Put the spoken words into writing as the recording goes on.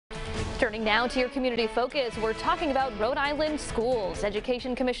Turning now to your community focus, we're talking about Rhode Island schools.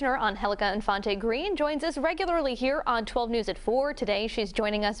 Education Commissioner Angélica Infante-Green joins us regularly here on 12 News at 4. Today, she's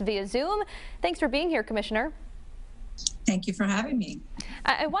joining us via Zoom. Thanks for being here, Commissioner. Thank you for having me.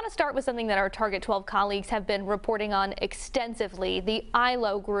 I want to start with something that our Target 12 colleagues have been reporting on extensively, the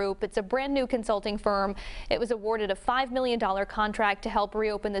ILO Group. It's a brand new consulting firm. It was awarded a $5 million contract to help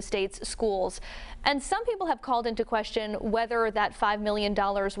reopen the state's schools. And some people have called into question whether that $5 million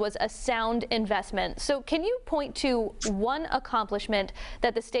was a sound investment. So can you point to one accomplishment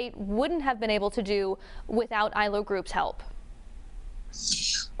that the state wouldn't have been able to do without ILO Group's help?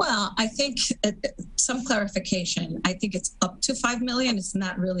 Well, I think some clarification. I think it's up to $5 million. It's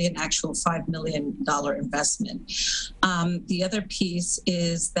not really an actual $5 million investment. The other piece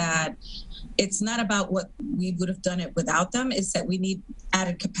is that it's not about what we would have done it without them. It's that we need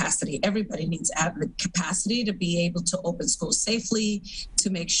added capacity. Everybody needs added capacity to be able to open schools safely, to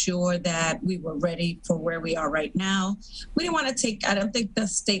make sure that we were ready for where we are right now. We didn't want to take, I don't think the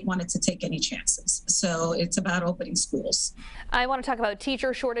state wanted to take any chances. So it's about opening schools. I want to talk about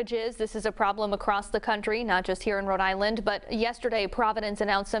teacher shortages. This is a problem across the country, not just here in Rhode Island, but yesterday Providence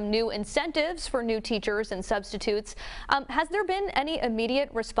announced some new incentives for new teachers and substitutes. Has there been any immediate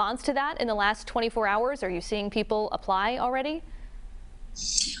response to that in the last 24 hours? Are you seeing people apply already?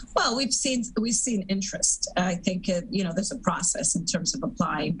 Well, we've seen interest. I think there's a process in terms of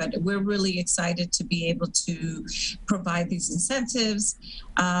applying, but we're really excited to be able to provide these incentives.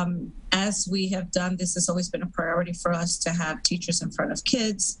 As we have done, this has always been a priority for us to have teachers in front of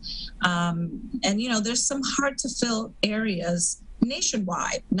kids. There's some hard to fill areas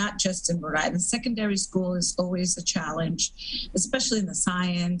nationwide, not just in Rhode Island. Secondary school is always a challenge, especially in the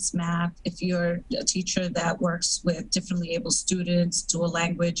science, math. If you're a teacher that works with differently able students, dual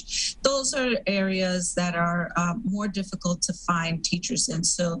language, those are areas that are more difficult to find teachers in,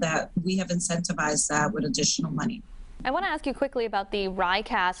 so that we have incentivized that with additional money. I want to ask you quickly about the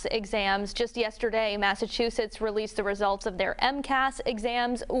RICAS exams. Just yesterday, Massachusetts released the results of their MCAS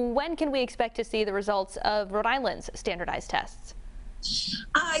exams. When can we expect to see the results of Rhode Island's standardized tests?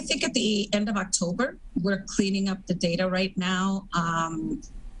 I think at the end of October. We're cleaning up the data right now.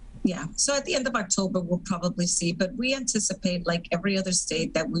 So at the end of October, we'll probably see, but we anticipate, like every other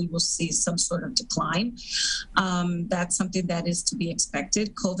state, that we will see some sort of decline. That's something that is to be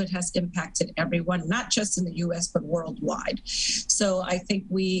expected. COVID has impacted everyone, not just in the U.S., but worldwide. So I think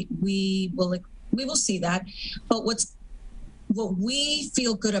we will see that. But what we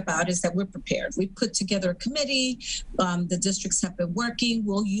feel good about is that we're prepared. We put together a committee. The districts have been working.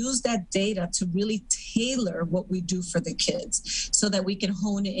 We'll use that data to really tailor what we do for the kids so that we can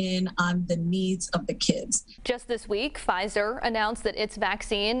hone in on the needs of the kids. Just this week, Pfizer announced that its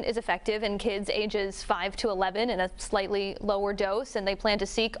vaccine is effective in kids ages 5 to 11 in a slightly lower dose, and they plan to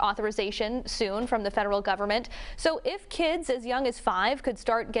seek authorization soon from the federal government. So if kids as young as 5 could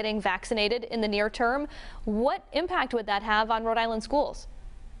start getting vaccinated in the near term, what impact would that have on Rhode Island schools?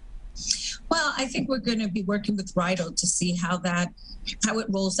 Well, I think we're going to be working with RIDO to see how it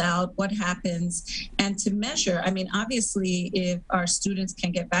rolls out, what happens, and to measure. I mean, obviously, if our students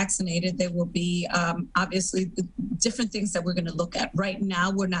can get vaccinated, there will be obviously different things that we're going to look at. Right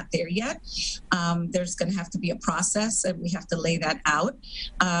now, we're not there yet. There's going to have to be a process, and we have to lay that out.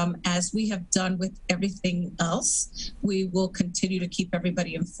 As we have done with everything else, we will continue to keep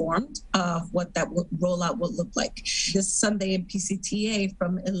everybody informed of what that rollout will look like. This Sunday in PCTA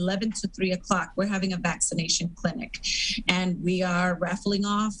from 11 to 3 o'clock, we're having a vaccination clinic, and we are raffling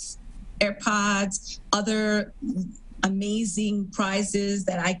off AirPods, other amazing prizes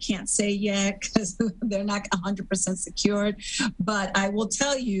that I can't say yet because they're not 100% secured, but I will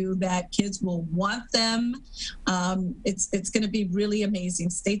tell you that kids will want them. It's going to be really amazing.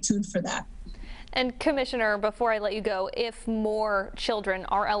 Stay tuned for that. And Commissioner, before I let you go, if more children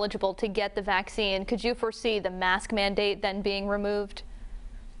are eligible to get the vaccine, could you foresee the mask mandate then being removed?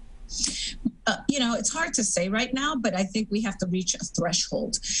 It's hard to say right now, but I think we have to reach a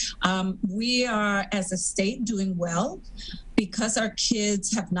threshold. We are, as a state, doing well because our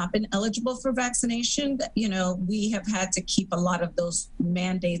kids have not been eligible for vaccination. We have had to keep a lot of those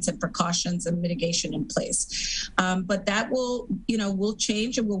mandates and precautions and mitigation in place. But that will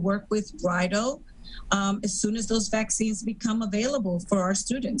change, and we'll work with RIDO as soon as those vaccines become available for our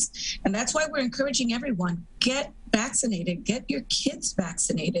students. And that's why we're encouraging everyone, get vaccinated, get your kids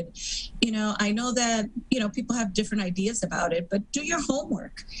vaccinated. I know that, people have different ideas about it, but do your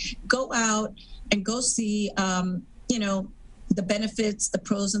homework. Go out and go see, the benefits, the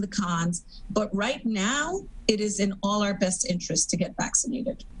pros and the cons. But right now, it is in all our best interest to get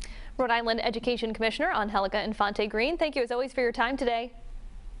vaccinated. Rhode Island Education Commissioner Angélica Infante-Green, thank you as always for your time today.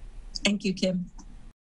 Thank you, Kim.